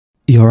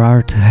Your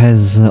art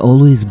has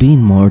always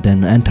been more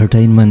than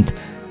entertainment.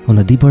 On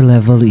a deeper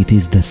level, it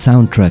is the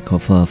soundtrack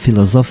of a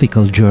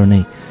philosophical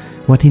journey.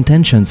 What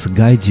intentions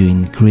guide you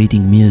in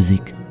creating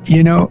music?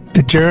 You know,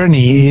 the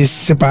journey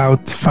is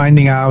about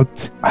finding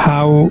out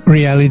how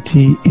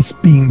reality is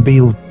being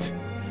built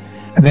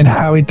and then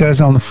how it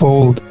does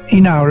unfold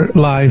in our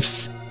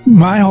lives.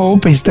 My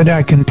hope is that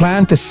I can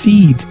plant a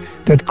seed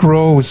that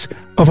grows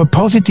of a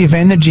positive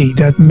energy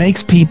that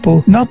makes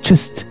people not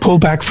just pull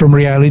back from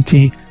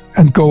reality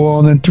and go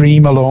on and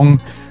dream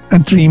along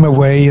and dream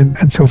away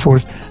and so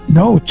forth.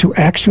 No, to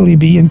actually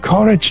be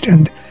encouraged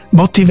and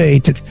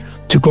motivated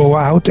to go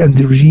out and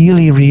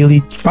really, really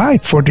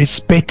fight for this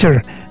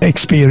better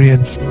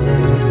experience.